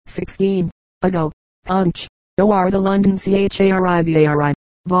16. Ago. Punch. O.R. The London CHARIVARI.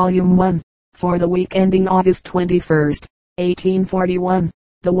 Volume 1. For the week ending August 21st, 1841.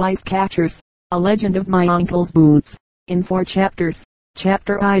 The Wife Catchers. A Legend of My Uncle's Boots. In 4 chapters.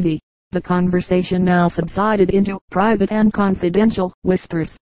 Chapter ID. The conversation now subsided into private and confidential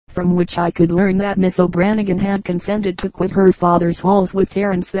whispers, from which I could learn that Miss O'Branigan had consented to quit her father's halls with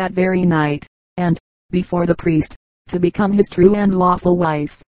Terence that very night, and, before the priest, to become his true and lawful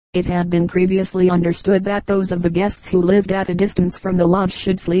wife. It had been previously understood that those of the guests who lived at a distance from the lodge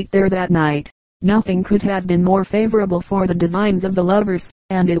should sleep there that night. Nothing could have been more favorable for the designs of the lovers,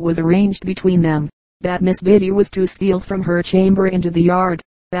 and it was arranged between them, that Miss Biddy was to steal from her chamber into the yard,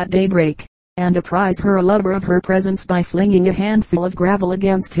 at daybreak, and apprise her lover of her presence by flinging a handful of gravel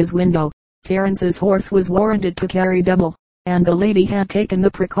against his window. Terence's horse was warranted to carry double, and the lady had taken the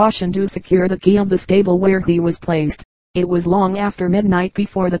precaution to secure the key of the stable where he was placed. It was long after midnight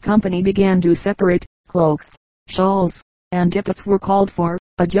before the company began to separate. Cloaks, shawls, and tippets were called for.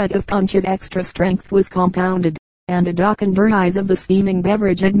 A jug of punch of extra strength was compounded, and a dozen burnies of the steaming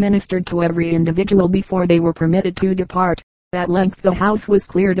beverage administered to every individual before they were permitted to depart. At length the house was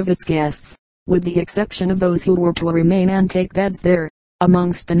cleared of its guests, with the exception of those who were to remain and take beds there.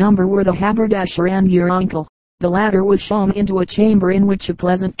 Amongst the number were the haberdasher and your uncle. The latter was shown into a chamber in which a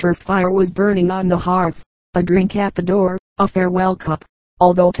pleasant turf fire was burning on the hearth. A drink at the door, a farewell cup.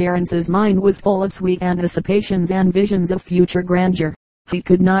 Although Terence's mind was full of sweet anticipations and visions of future grandeur, he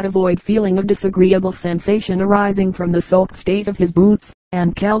could not avoid feeling a disagreeable sensation arising from the soaked state of his boots,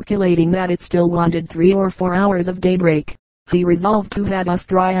 and calculating that it still wanted 3 or 4 hours of daybreak, he resolved to have us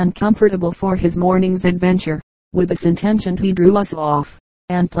dry and comfortable for his morning's adventure. With this intention he drew us off,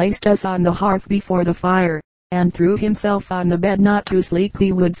 and placed us on the hearth before the fire, and threw himself on the bed. Not to sleep,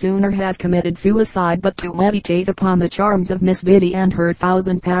 he would sooner have committed suicide, but to meditate upon the charms of Miss Biddy and her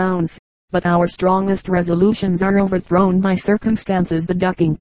 £1,000. But our strongest resolutions are overthrown by circumstances. The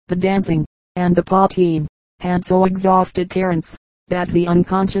ducking, the dancing, and the poteen, had so exhausted Terence, that he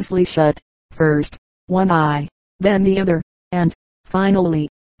unconsciously shut, first, one eye, then the other, and, finally,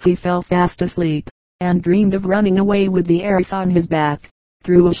 he fell fast asleep, and dreamed of running away with the heiress on his back,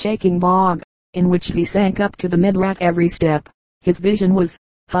 through a shaking bog, in which he sank up to the middle at every step. His vision was,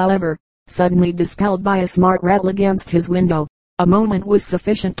 however, suddenly dispelled by a smart rattle against his window. A moment was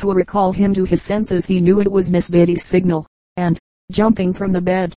sufficient to recall him to his senses. He knew it was Miss Biddy's signal, and, jumping from the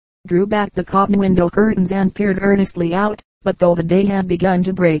bed, drew back the cotton window curtains and peered earnestly out. But though the day had begun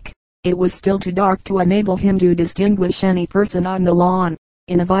to break, it was still too dark to enable him to distinguish any person on the lawn.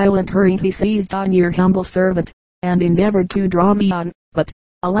 In a violent hurry he seized on your humble servant, and endeavored to draw me on, but,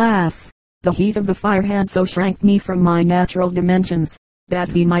 alas! the heat of the fire had so shrank me from my natural dimensions, that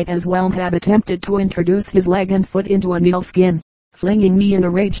he might as well have attempted to introduce his leg and foot into an eel skin. Flinging me in a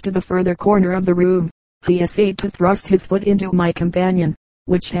rage to the further corner of the room, he essayed to thrust his foot into my companion,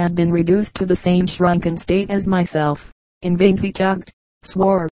 which had been reduced to the same shrunken state as myself. In vain he tugged,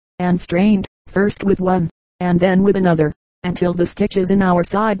 swore, and strained, first with one, and then with another, until the stitches in our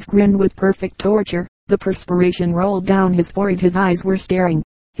sides grinned with perfect torture. The perspiration rolled down his forehead, his eyes were staring,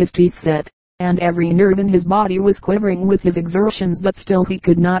 his teeth set, and every nerve in his body was quivering with his exertions, but still he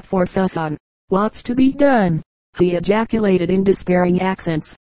could not force us on. "What's to be done?" he ejaculated in despairing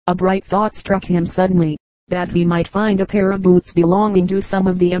accents. A bright thought struck him suddenly, that he might find a pair of boots belonging to some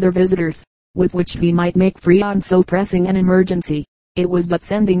of the other visitors, with which he might make free on so pressing an emergency. It was but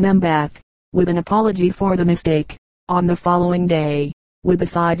sending them back, with an apology for the mistake. On the following day, with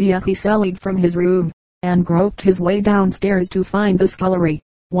this idea he sallied from his room, and groped his way downstairs to find the scullery,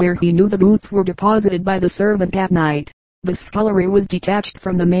 where he knew the boots were deposited by the servant at night. The scullery was detached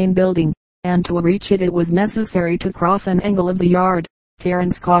from the main building, and to reach it was necessary to cross an angle of the yard.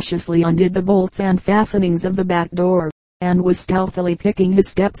 Terence cautiously undid the bolts and fastenings of the back door, and was stealthily picking his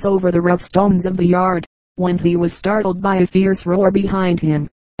steps over the rough stones of the yard, when he was startled by a fierce roar behind him,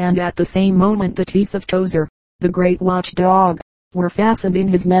 and at the same moment the teeth of Tozer, the great watchdog, were fastened in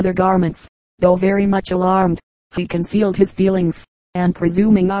his nether garments. Though very much alarmed, he concealed his feelings, and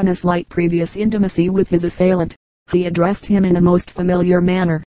presuming on a slight previous intimacy with his assailant, he addressed him in a most familiar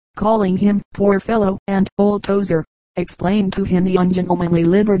manner, calling him poor fellow, and old Tozer, explained to him the ungentlemanly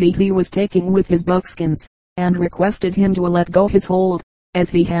liberty he was taking with his buckskins, and requested him to let go his hold, as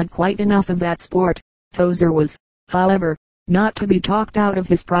he had quite enough of that sport. Tozer was, however, not to be talked out of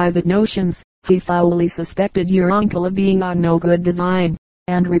his private notions. He foully suspected your uncle of being on no good design,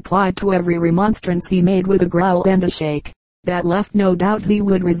 and replied to every remonstrance he made with a growl and a shake, that left no doubt he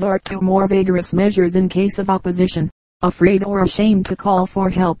would resort to more vigorous measures in case of opposition. Afraid or ashamed to call for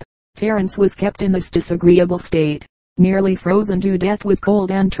help, Terence was kept in this disagreeable state, nearly frozen to death with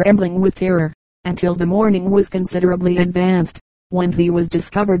cold and trembling with terror, until the morning was considerably advanced, when he was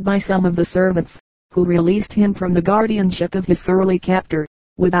discovered by some of the servants, who released him from the guardianship of his surly captor,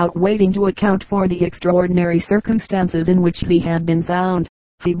 without waiting to account for the extraordinary circumstances in which he had been found.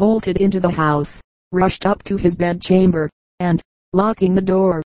 He bolted into the house, rushed up to his bedchamber, and, locking the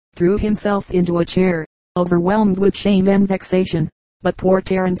door, threw himself into a chair, overwhelmed with shame and vexation. But poor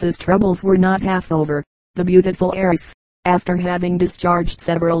Terence's troubles were not half over. The beautiful heiress, after having discharged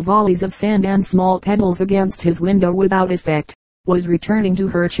several volleys of sand and small pebbles against his window without effect, was returning to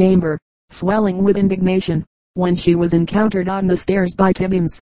her chamber, swelling with indignation, when she was encountered on the stairs by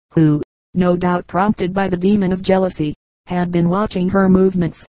Tibbins, who, no doubt prompted by the demon of jealousy, had been watching her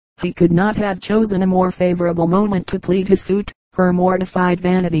movements. He could not have chosen a more favorable moment to plead his suit. Her mortified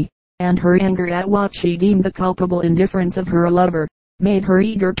vanity, and her anger at what she deemed the culpable indifference of her lover, made her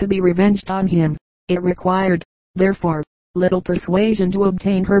eager to be revenged on him. It required, therefore, little persuasion to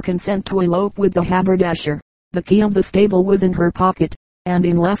obtain her consent to elope with the haberdasher. The key of the stable was in her pocket, and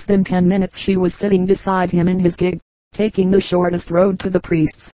in less than 10 minutes she was sitting beside him in his gig, taking the shortest road to the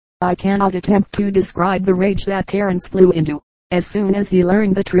priest's. I cannot attempt to describe the rage that Terence flew into. As soon as he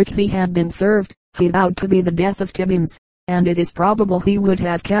learned the trick he had been served, he vowed to be the death of Tibbins, and it is probable he would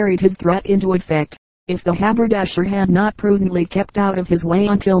have carried his threat into effect, if the haberdasher had not prudently kept out of his way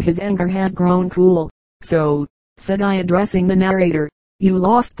until his anger had grown cool. So, said I, addressing the narrator, you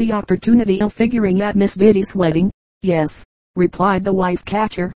lost the opportunity of figuring at Miss Biddy's wedding? Yes, replied the wife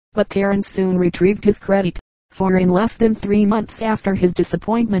catcher, but Terence soon retrieved his credit, for in less than 3 months after his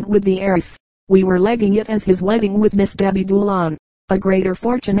disappointment with the heiress, we were legging it as his wedding with Miss Debbie Doolan, a greater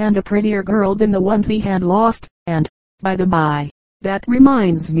fortune and a prettier girl than the one he had lost. And, by the by, that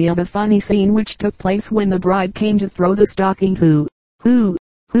reminds me of a funny scene which took place when the bride came to throw the stocking. Who,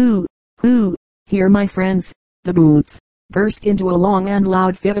 here my friends, the boots, burst into a long and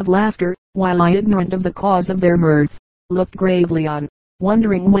loud fit of laughter, while I, ignorant of the cause of their mirth, looked gravely on,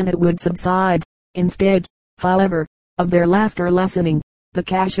 wondering when it would subside. Instead, however, of their laughter lessening, the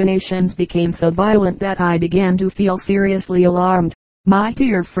cachinnations became so violent that I began to feel seriously alarmed. My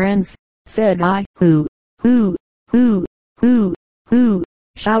dear friends, said I. Who,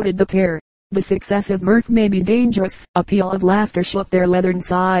 shouted the pair. This excessive mirth may be dangerous. A peal of laughter shook their leathern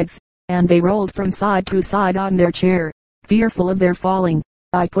sides, and they rolled from side to side on their chair, fearful of their falling.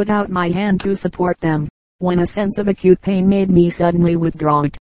 I put out my hand to support them, when a sense of acute pain made me suddenly withdraw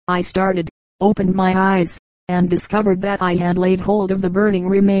it. I started, opened my eyes, and discovered that I had laid hold of the burning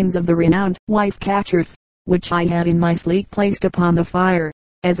remains of the renowned wife catchers, which I had in my sleep placed upon the fire.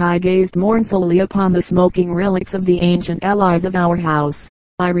 As I gazed mournfully upon the smoking relics of the ancient allies of our house,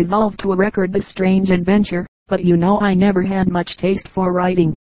 I resolved to record this strange adventure, but you know I never had much taste for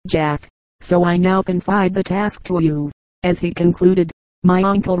writing, Jack, so I now confide the task to you. As he concluded, my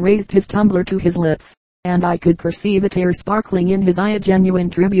uncle raised his tumbler to his lips, and I could perceive a tear sparkling in his eye, a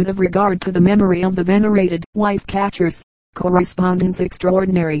genuine tribute of regard to the memory of the venerated wife catchers. Correspondence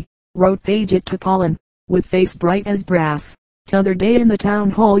extraordinary, wrote Paget to Pollen, with face bright as brass. T'other day in the town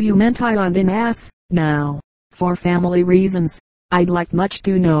hall you meant I on an ass. Now, for family reasons, I'd like much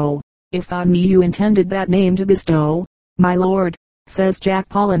to know, if on me you intended that name to bestow. My lord, says Jack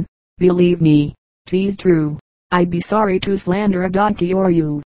Pollen, believe me, 'tis true. I'd be sorry to slander a donkey or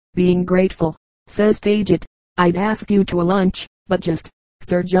you. Being grateful, says Paget, I'd ask you to a lunch, but just,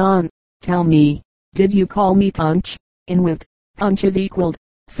 Sir John, tell me, did you call me Punch? In wit, Punch is equaled,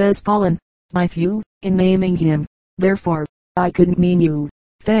 says Pollen, by few, in naming him. Therefore, I couldn't mean you.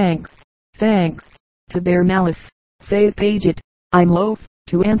 Thanks, to their malice, saith Paget. I'm loath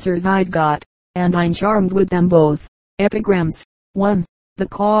to answers I've got, and I'm charmed with them both. Epigrams. 1. The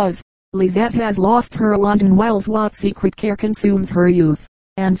cause. Lisette has lost her wanton wiles. What secret care consumes her youth,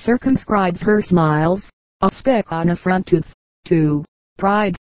 and circumscribes her smiles? A speck on a front tooth. 2.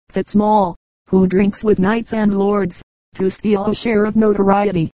 Pride. Fitzmall, who drinks with knights and lords, to steal a share of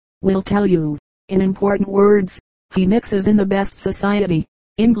notoriety, will tell you, in important words, he mixes in the best society,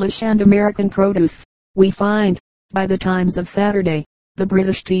 English and American produce. We find, by the Times of Saturday, the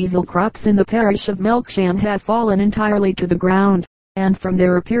British teasel crops in the parish of Melksham had fallen entirely to the ground, and from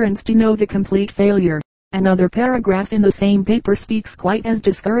their appearance denote a complete failure. Another paragraph in the same paper speaks quite as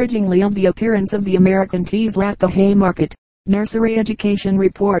discouragingly of the appearance of the American teasel at the Haymarket. Nursery Education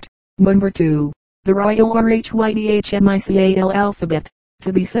Report, Number 2. The Royal RHYDHMICAL alphabet,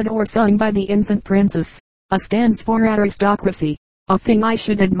 to be said or sung by the infant princess. A stands for aristocracy, a thing I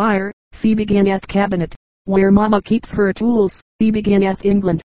should admire. C beginneth cabinet, where mamma keeps her tools. B beginneth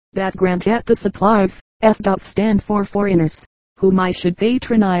England, that granteth the supplies. F doth stand for foreigners, whom I should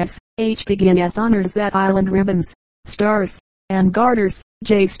patronize. H beginneth honors, that island ribbons, stars, and garters.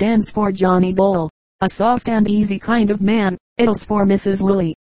 J stands for Johnny Bull, a soft and easy kind of man. L's for Mrs.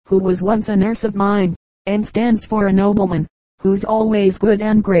 Lily, who was once a nurse of mine. N stands for a nobleman, who's always good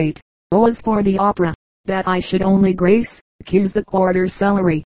and great. O is for the opera, that I should only grace. Q's the quarter's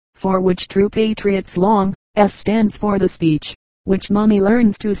salary, for which true patriots long. S stands for the speech, which money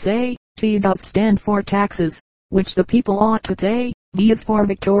learns to say. T doth stand for taxes, which the people ought to pay. V is for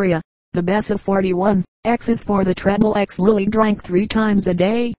Victoria, the best of 41. X is for the treble X. Lily drank 3 times a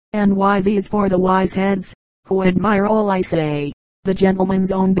day. And YZ is for the wise heads, who admire all I say. The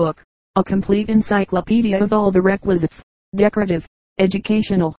Gentleman's Own Book, a complete encyclopedia of all the requisites, decorative,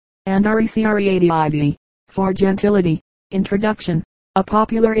 educational, and RECREATIV, for gentility. Introduction, a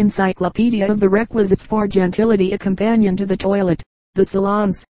popular encyclopedia of the requisites for gentility, a companion to the toilet, the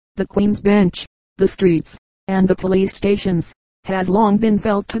salons, the Queen's Bench, the streets, and the police stations, has long been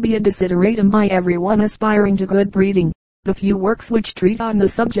felt to be a desideratum by everyone aspiring to good breeding. The few works which treat on the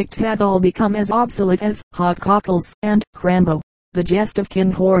subject have all become as obsolete as Hot Cockles and Crambo. The Jest of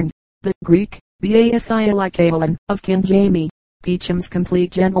Kinghorn, the Greek, Basilaikaon of King Jamie, Peacham's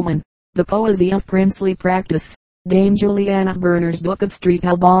Complete Gentleman, the Poesy of Princely Practice, Dame Juliana Burner's Book of Street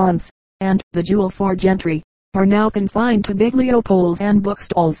Albans, and The Jewel for Gentry, are now confined to bibliopoles and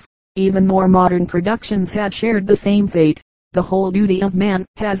bookstalls. Even more modern productions have shared the same fate. The whole duty of man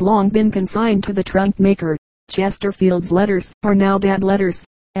has long been consigned to the trunk maker. Chesterfield's letters are now dead letters,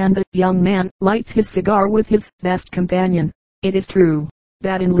 and the young man lights his cigar with his best companion. It is true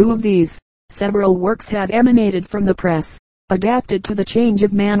that in lieu of these, several works have emanated from the press, adapted to the change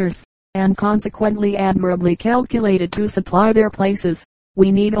of manners, and consequently admirably calculated to supply their places.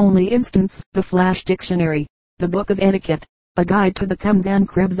 We need only instance the Flash Dictionary, the Book of Etiquette, a Guide to the Combs and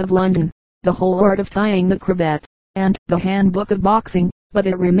Cribs of London, the Whole Art of Tying the Cravat, and the Handbook of Boxing. But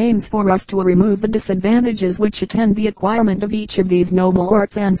it remains for us to remove the disadvantages which attend the acquirement of each of these noble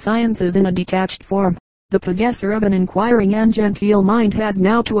arts and sciences in a detached form. The possessor of an inquiring and genteel mind has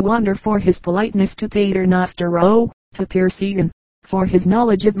now to wonder for his politeness to Paternoster Row, to Pierce Egan, for his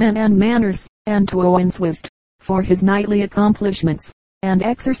knowledge of men and manners, and to Owen Swift, for his knightly accomplishments, and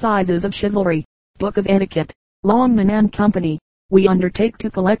exercises of chivalry. Book of Etiquette, Longman and Company. We undertake to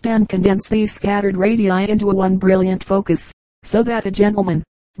collect and condense these scattered radii into one brilliant focus, so that a gentleman,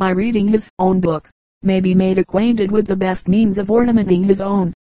 by reading his own book, may be made acquainted with the best means of ornamenting his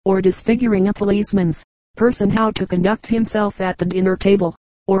own, or disfiguring a policeman's person, how to conduct himself at the dinner table,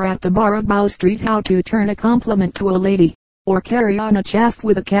 or at the bar of Bow Street, how to turn a compliment to a lady, or carry on a chaff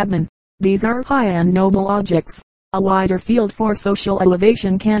with a cabman. These are high and noble objects. A wider field for social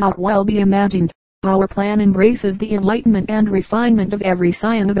elevation cannot well be imagined. Our plan embraces the enlightenment and refinement of every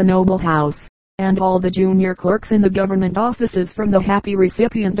scion of a noble house, and all the junior clerks in the government offices, from the happy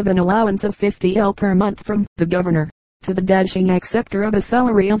recipient of an allowance of 50L per month from the governor, to the dashing acceptor of a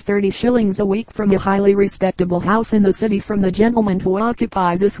salary of 30 shillings a week from a highly respectable house in the city, from the gentleman who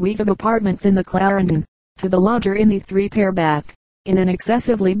occupies a suite of apartments in the Clarendon, to the lodger in the 3-pair back, in an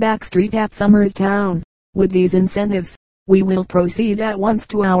excessively back street at Somers Town. With these incentives, we will proceed at once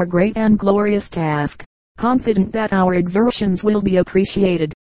to our great and glorious task, confident that our exertions will be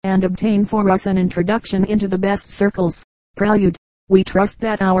appreciated, and obtain for us an introduction into the best circles. Prelude. We trust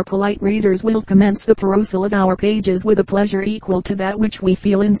that our polite readers will commence the perusal of our pages with a pleasure equal to that which we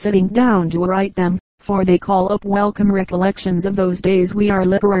feel in sitting down to write them, for they call up welcome recollections of those days we are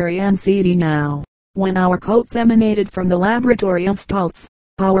literary and seedy now, when our coats emanated from the laboratory of Stultz,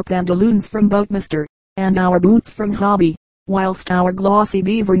 our pantaloons from Boatmaster, and our boots from Hobby, whilst our glossy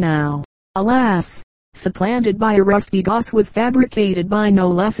beaver now, alas, supplanted by a rusty goss, was fabricated by no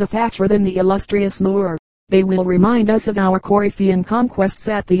less a Thatcher than the illustrious Moore. They will remind us of our Corinthian conquests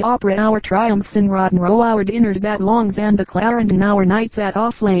at the opera, our triumphs in Rotten Row, our dinners at Long's and the Clarendon, our nights at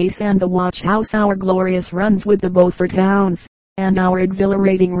Offlace and the Watch House, our glorious runs with the Beaufort hounds, and our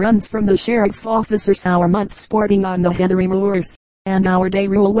exhilarating runs from the sheriff's officers, our months sporting on the heathery moors, and our day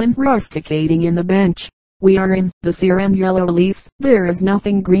rule when rusticating in the Bench. We are in the sere and yellow leaf. There is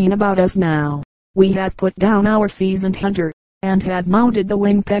nothing green about us now. We have put down our seasoned hunter, and have mounted the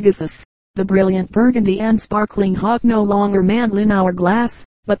winged Pegasus. The brilliant burgundy and sparkling hawk no longer mantle in our glass,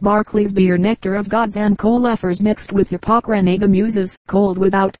 but Barclay's beer, nectar of gods and colefers mixed with Hippocrene the muses, cold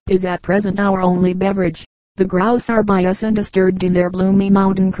without, is at present our only beverage. The grouse are by us and disturbed in their bloomy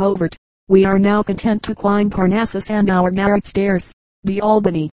mountain covert. We are now content to climb Parnassus and our garret stairs. The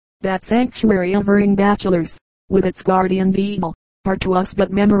Albany, that sanctuary of erring bachelors, with its guardian beadle, are to us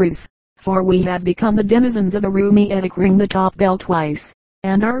but memories, for we have become the denizens of a roomy attic. Ring the top bell twice,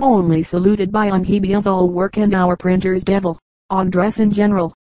 and are only saluted by un Hebe of all work and our printer's devil. On dress in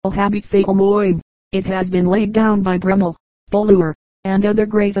general, au habit fatal moin. It has been laid down by Brummel, Bulwer, and other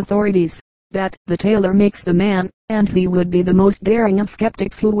great authorities, that the tailor makes the man, and he would be the most daring of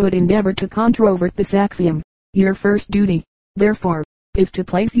skeptics who would endeavor to controvert this axiom. Your first duty, therefore, is to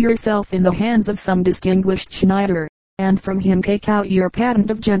place yourself in the hands of some distinguished Schneider, and from him take out your patent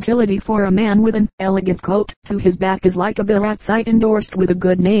of gentility, for a man with an elegant coat to his back is like a bill at sight endorsed with a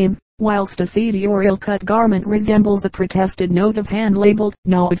good name, whilst a seedy or ill-cut garment resembles a protested note of hand labeled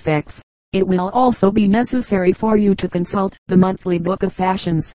 "No effects." It will also be necessary for you to consult the monthly book of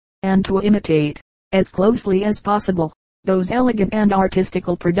fashions, and to imitate, as closely as possible, those elegant and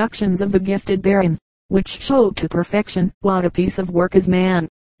artistical productions of the gifted Baron, which show to perfection what a piece of work is man,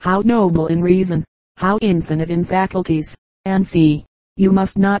 how noble in reason, how infinite in faculties. And see, you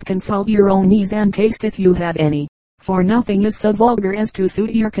must not consult your own ease and taste if you have any, for nothing is so vulgar as to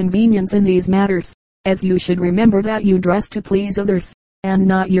suit your convenience in these matters, as you should remember that you dress to please others, and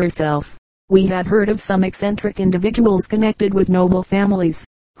not yourself. We had heard of some eccentric individuals connected with noble families,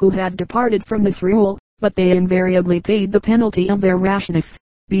 who had departed from this rule, but they invariably paid the penalty of their rashness,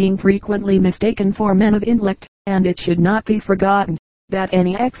 being frequently mistaken for men of intellect, and it should not be forgotten, that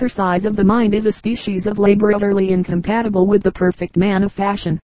any exercise of the mind is a species of labor utterly incompatible with the perfect man of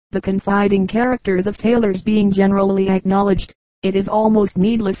fashion. The confiding characters of tailors being generally acknowledged, it is almost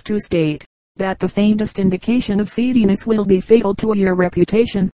needless to state, that the faintest indication of seediness will be fatal to your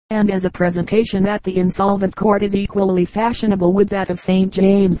reputation, and as a presentation at the insolvent court is equally fashionable with that of St.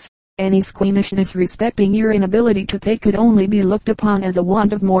 James, any squeamishness respecting your inability to pay could only be looked upon as a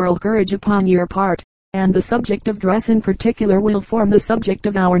want of moral courage upon your part, and the subject of dress in particular will form the subject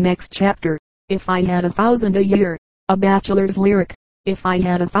of our next chapter. If I had 1,000 a year, a bachelor's lyric. If I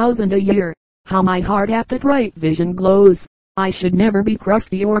had 1,000 a year, how my heart at that bright vision glows. I should never be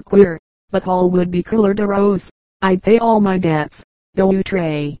crusty or queer, but all would be couleur de rose. I'd pay all my debts, though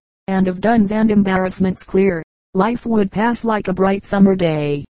outre, and of duns and embarrassments clear. Life would pass like a bright summer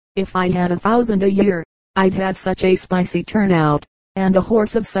day. If I had 1,000 a year, I'd have such a spicy turnout, and a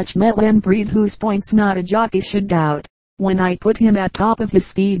horse of such mettle and breed whose points not a jockey should doubt. When I put him at top of his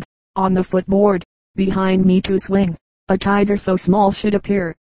speed, on the footboard, behind me to swing, a tiger so small should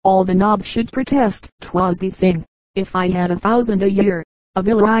appear, all the knobs should protest 'twas the thing. If I had 1,000 a year, a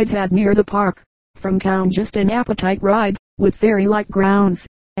villa I'd have near the park, from town just an appetite ride, with fairy-like grounds,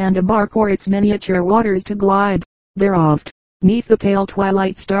 and a bark or its miniature waters to glide, thereoft, 'neath the pale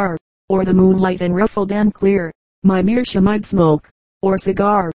twilight star, or the moonlight enruffled and clear, my meerschaum I'd smoke, or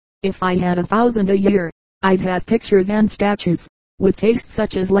cigar. If I had 1,000 a year, I'd have pictures and statues, with tastes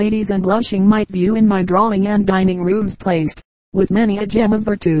such as ladies and blushing might view in my drawing and dining rooms placed, with many a gem of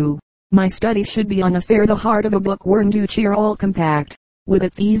virtue. My study should be an affair the heart of a bookworm to cheer all compact, with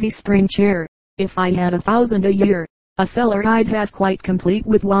its easy spring chair. If I had 1,000 a year, a cellar I'd have quite complete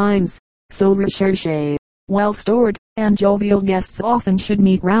with wines, so recherché, well stored, and jovial guests often should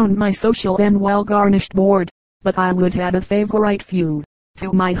meet round my social and well garnished board. But I would have a favorite few,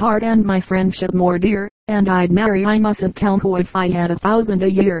 to my heart and my friendship more dear, and I'd marry I mustn't tell who if I had 1,000 a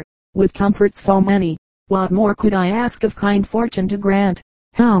year, with comforts so many. What more could I ask of kind fortune to grant?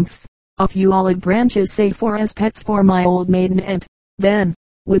 Humph! A few olive branches say for as pets for my old maiden aunt. Then,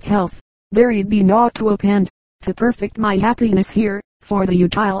 with health, there'd be naught to append, to perfect my happiness here, for the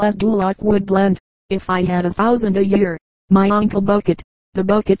utile at Dulac would blend. If I had 1,000 a year, my Uncle Bucket, the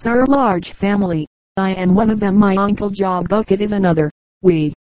Buckets are a large family. I am one of them, my Uncle Job Bucket is another.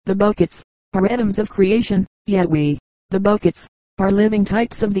 We, the Buckets, are atoms of creation, yet we, the Buckets, are living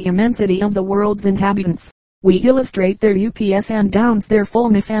types of the immensity of the world's inhabitants. We illustrate their ups and downs, their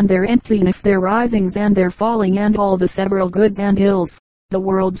fullness and their emptiness, their risings and their falling, and all the several goods and ills. The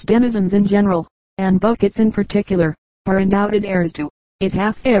world's denizens in general, and Buckets in particular, are undoubted heirs to. It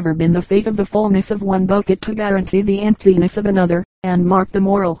hath ever been the fate of the fullness of one Bucket to guarantee the emptiness of another, and mark the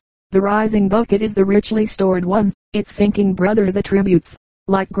moral. The rising Bucket is the richly stored one, its sinking brother's attributes,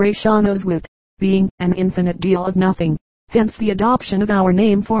 like Gratiano's wit, being an infinite deal of nothing. Hence the adoption of our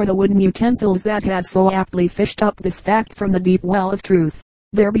name for the wooden utensils that have so aptly fished up this fact from the deep well of truth.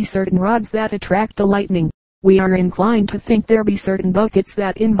 There be certain rods that attract the lightning. We are inclined to think there be certain Buckets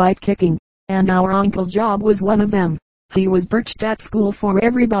that invite kicking, and our Uncle Job was one of them. He was birched at school for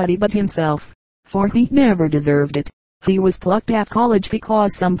everybody but himself, for he never deserved it. He was plucked at college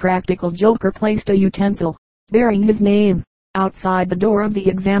because some practical joker placed a utensil, bearing his name, outside the door of the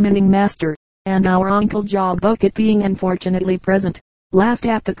examining master, and our Uncle Job Bucket being unfortunately present, laughed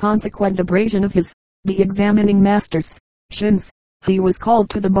at the consequent abrasion of the examining master's, shins. He was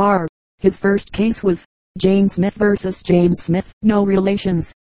called to the bar. His first case was Jane Smith versus James Smith, no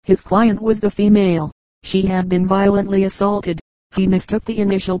relations. His client was the female. She had been violently assaulted, He mistook the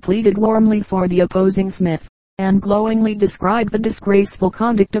initial pleaded warmly for the opposing Smith, and glowingly described the disgraceful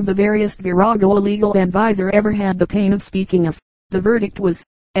conduct of the veriest virago a legal adviser ever had the pain of speaking of. The verdict was,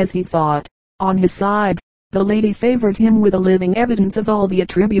 as he thought, on his side. The lady favored him with a living evidence of all the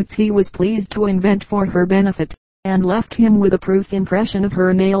attributes he was pleased to invent for her benefit, and left him with a proof impression of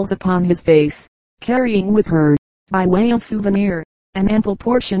her nails upon his face, carrying with her, by way of souvenir, an ample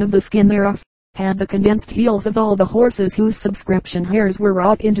portion of the skin thereof, had the condensed heels of all the horses whose subscription hairs were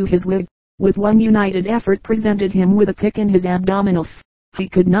wrought into his wig, with one united effort presented him with a kick in his abdominals. He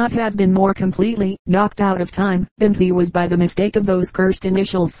could not have been more completely knocked out of time than he was by the mistake of those cursed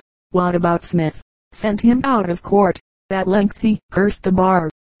initials. What about Smith? Sent him out of court. At length he cursed the bar,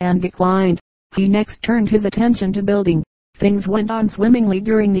 and declined. He next turned his attention to building. Things went on swimmingly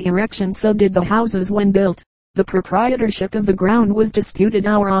during the erection, so did the houses when built. The proprietorship of the ground was disputed.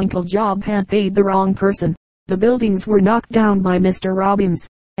 Our Uncle Job had paid the wrong person. The buildings were knocked down by Mr. Robbins,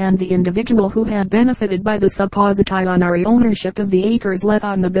 and the individual who had benefited by the supposititiary ownership of the acres let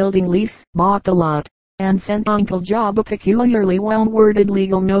on the building lease, bought the lot, and sent Uncle Job a peculiarly well-worded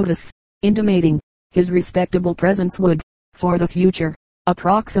legal notice, intimating his respectable presence would, for the future,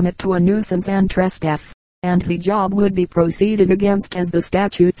 approximate to a nuisance and trespass, and the Job would be proceeded against as the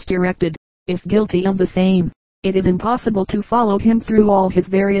statutes directed, if guilty of the same. It is impossible to follow him through all his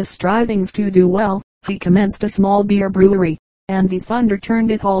various strivings to do well. He commenced a small beer brewery, and the thunder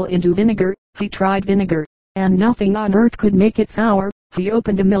turned it all into vinegar. He tried vinegar, and nothing on earth could make it sour. He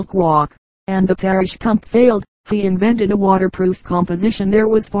opened a milk walk, and the parish pump failed. He invented a waterproof composition. There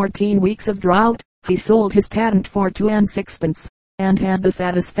was 14 weeks of drought. He sold his patent for 2 and 6pence, and had the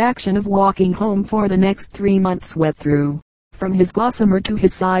satisfaction of walking home for the next 3 months wet through, from his gossamer to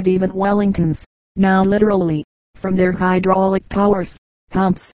his side even Wellingtons, now literally, from their hydraulic powers,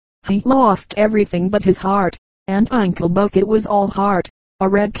 pumps. He lost everything but his heart, and Uncle Bucket was all heart. A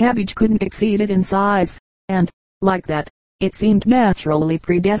red cabbage couldn't exceed it in size, and, like that, it seemed naturally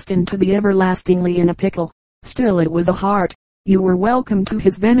predestined to be everlastingly in a pickle. Still it was a heart. You were welcome to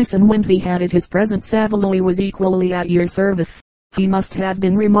his venison when he had it. His present Saveloy was equally at your service. He must have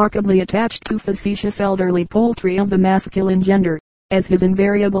been remarkably attached to facetious elderly poultry of the masculine gender, as his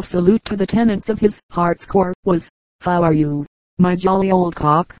invariable salute to the tenants of his heart's core was, "How are you, my jolly old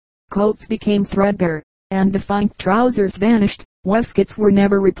cock?" Coats became threadbare, and defunct trousers vanished. Waistcoats were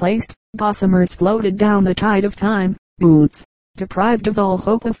never replaced. Gossamers floated down the tide of time. Boots, deprived of all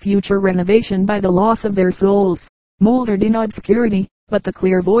hope of future renovation by the loss of their soles, mouldered in obscurity, but the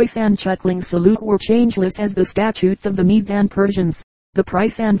clear voice and chuckling salute were changeless as the statutes of the Medes and Persians. The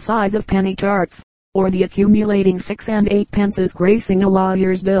price and size of penny tarts, or the accumulating 6 and 8 pences gracing a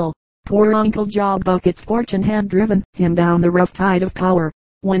lawyer's bill. Poor Uncle Job Bucket's fortune had driven him down the rough tide of power.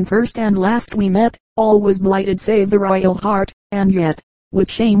 When first and last we met, all was blighted save the royal heart, and yet,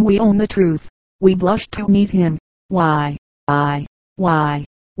 with shame we own the truth, we blushed to meet him. Why,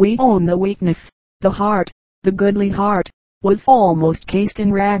 we own the weakness. The heart, the goodly heart, was almost cased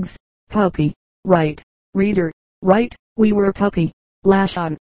in rags. Puppy, right, reader, right, we were puppy. Lash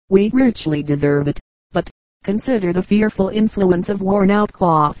on, we richly deserve it. But, consider the fearful influence of worn-out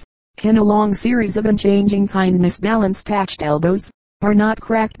cloth. Can a long series of unchanging kindness balance patched elbows? Are not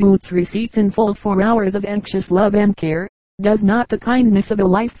cracked boots receipts in full for hours of anxious love and care? Does not the kindness of a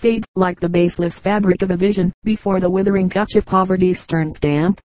life fade, like the baseless fabric of a vision, before the withering touch of poverty's stern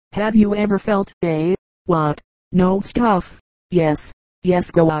stamp? Have you ever felt, what? No stuff. Yes,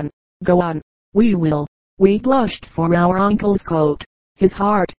 go on. We will. We blushed for our uncle's coat. His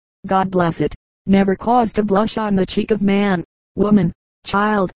heart, God bless it, never caused a blush on the cheek of man, woman,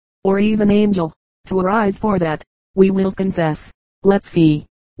 child, or even angel, to arise for that. We will confess. Let's see.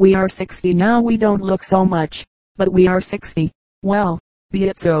 We are 60 now. We don't look so much, but we are 60. Well, be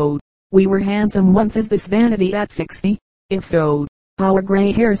it so. We were handsome once. Is this vanity at 60? If so, our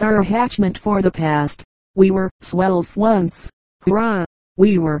gray hairs are a hatchment for the past. We were swells once. Hurrah!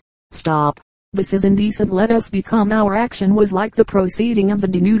 We were. Stop. This is indecent. Let us become. Our action was like the proceeding of the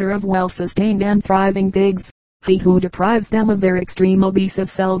denuder of well-sustained and thriving pigs. He who deprives them of their extreme obese of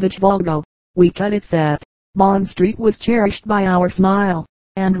selvage vulgo. We cut it that. Bond Street was cherished by our smile,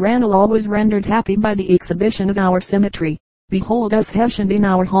 and Ranelagh was rendered happy by the exhibition of our symmetry. Behold us hessianed in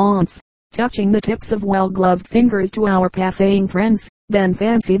our haunts, touching the tips of well-gloved fingers to our passing friends. Then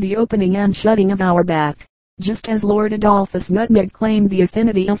fancy the opening and shutting of our back, just as Lord Adolphus Nutmeg claimed the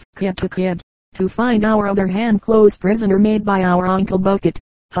affinity of kid to kid, to find our other hand close prisoner made by our Uncle Bucket.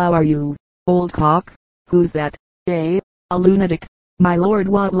 How are you, old cock? Who's that? A lunatic. My lord,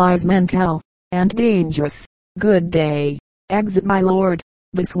 what lies men tell, and dangerous. Good day. Exit, my lord.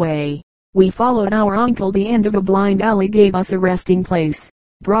 This way. We followed our uncle. The end of a blind alley gave us a resting place.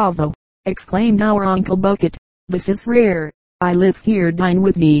 Bravo! Exclaimed our Uncle Bucket. This is rare. I live here, dine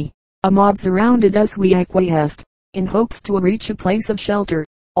with me. A mob surrounded us. We acquiesced, in hopes to reach a place of shelter.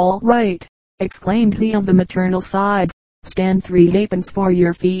 All right, exclaimed he of the maternal side. Stand 3 halfpence for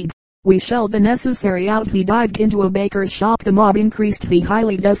your feed. We shelled the necessary out. He dived into a baker's shop. The mob increased. He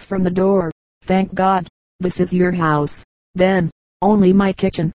highlighted us from the door. Thank God, this is your house. Then, only my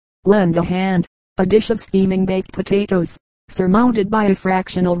kitchen. Lend a hand. A dish of steaming baked potatoes, surmounted by a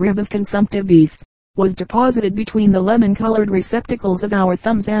fractional rib of consumptive beef, was deposited between the lemon-colored receptacles of our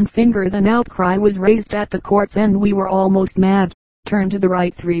thumbs and fingers. An outcry was raised at the court's end. We were almost mad. Turn to the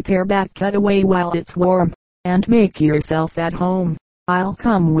right 3 pair back, cut away while it's warm, and make yourself at home. I'll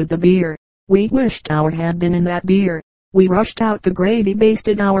come with the beer. We wished our had been in that beer. We rushed out the gravy,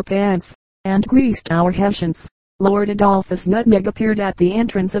 basted our pants, and greased our hessians. Lord Adolphus Nutmeg appeared at the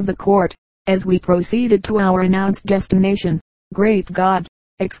entrance of the court, as we proceeded to our announced destination. Great God!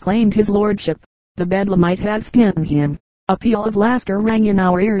 Exclaimed his lordship. The bedlamite has pinned him. A peal of laughter rang in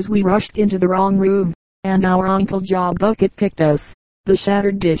our ears. We rushed into the wrong room, and our Uncle Job Bucket kicked us. The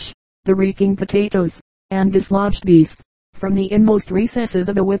shattered dish, the reeking potatoes, and dislodged beef, from the inmost recesses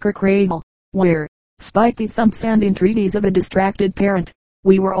of a wicker cradle, where, spite the thumps and entreaties of a distracted parent,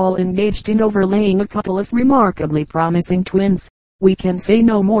 we were all engaged in overlaying a couple of remarkably promising twins. We can say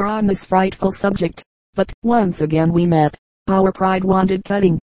no more on this frightful subject, but once again we met. Our pride wanted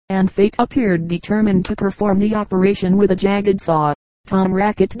cutting, and fate appeared determined to perform the operation with a jagged saw. Tom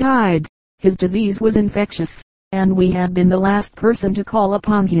Racket died. His disease was infectious, and we had been the last person to call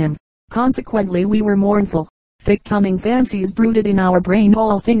upon him. Consequently we were mournful. Thick coming fancies brooded in our brain.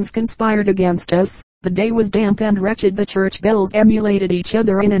 All things conspired against us. The day was damp and wretched. The church bells emulated each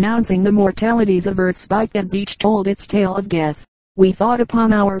other in announcing the mortalities of earth's bipeds. Each told its tale of death. We thought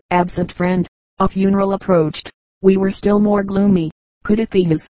upon our absent friend. A funeral approached. We were still more gloomy. Could it be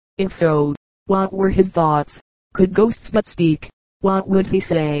his? If so, what were his thoughts? Could ghosts but speak, what would he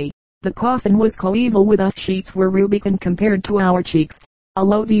say? The coffin was coeval with us. Sheets were rubicund compared to our cheeks. A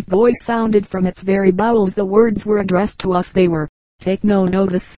low deep voice sounded from its very bowels. The words were addressed to us. They were, take no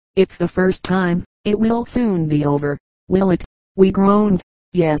notice, it's the first time. It will soon be over, will it? We groaned.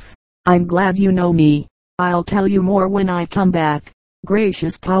 Yes, I'm glad you know me. I'll tell you more when I come back.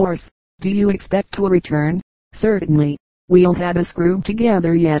 Gracious powers, do you expect to return? Certainly. We'll have a screw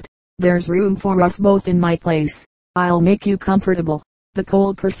together yet. There's room for us both in my place. I'll make you comfortable. The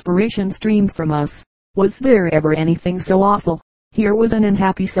cold perspiration streamed from us. Was there ever anything so awful? Here was an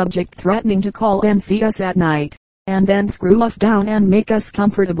unhappy subject threatening to call and see us at night, and then screw us down and make us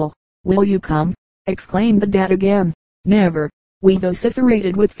comfortable. Will you come? Exclaimed the dad again. Never. We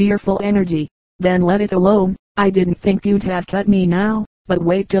vociferated with fearful energy. Then let it alone. I didn't think you'd have cut me now, but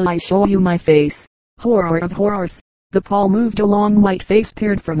wait till I show you my face. Horror of horrors. The pall moved. A long white face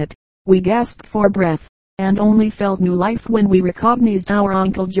peered from it. We gasped for breath, and only felt new life when we recognized our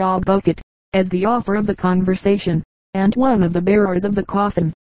Uncle Job Bucket, as the author of the conversation, and one of the bearers of the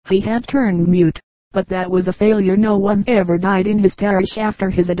coffin. He had turned mute, but that was a failure. No one ever died in his parish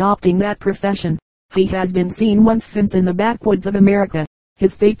after his adopting that profession. He has been seen once since in the backwoods of America.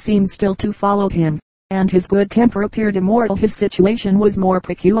 His fate seemed still to follow him, and his good temper appeared immortal. His situation was more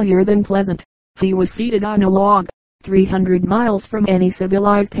peculiar than pleasant. He was seated on a log, 300 miles from any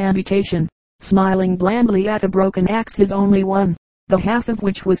civilized habitation, smiling blandly at a broken axe, his only one, the half of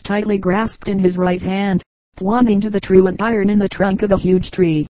which was tightly grasped in his right hand, pointing to the truant iron in the trunk of a huge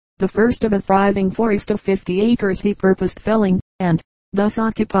tree, the first of a thriving forest of 50 acres he purposed felling, and, thus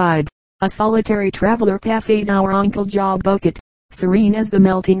occupied, a solitary traveler passed our Uncle Job Bucket, serene as the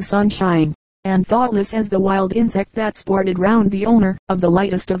melting sunshine, and thoughtless as the wild insect that sported round the owner of the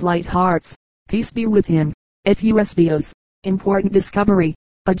lightest of light hearts. Peace be with him. F.U.S.B.O.S. Important discovery.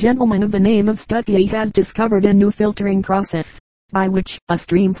 A gentleman of the name of Stuckey has discovered a new filtering process, by which a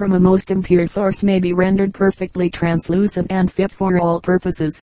stream from a most impure source may be rendered perfectly translucent and fit for all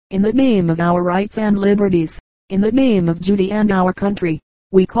purposes. In the name of our rights and liberties, in the name of duty and our country,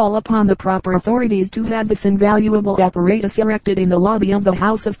 we call upon the proper authorities to have this invaluable apparatus erected in the lobby of the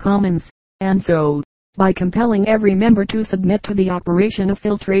House of Commons, and so, by compelling every member to submit to the operation of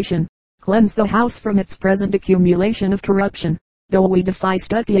filtration, cleanse the House from its present accumulation of corruption, though we defy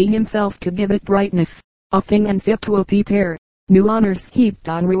Stuckey himself to give it brightness, a thing unfit to a pea-pear. New honors heaped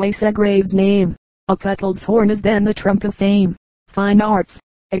on Ruy Segrave's name. A cuckold's horn is then the trump of fame. Fine arts,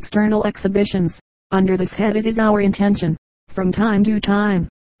 external exhibitions. Under this head it is our intention, from time to time,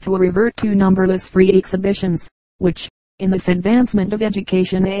 to revert to numberless free exhibitions, which, in this advancement of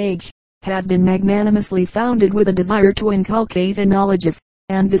education age, have been magnanimously founded with a desire to inculcate a knowledge of,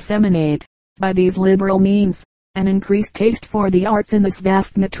 and disseminate, by these liberal means, an increased taste for the arts in this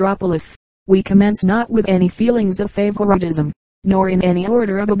vast metropolis. We commence not with any feelings of favoritism, nor in any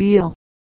order of appeal,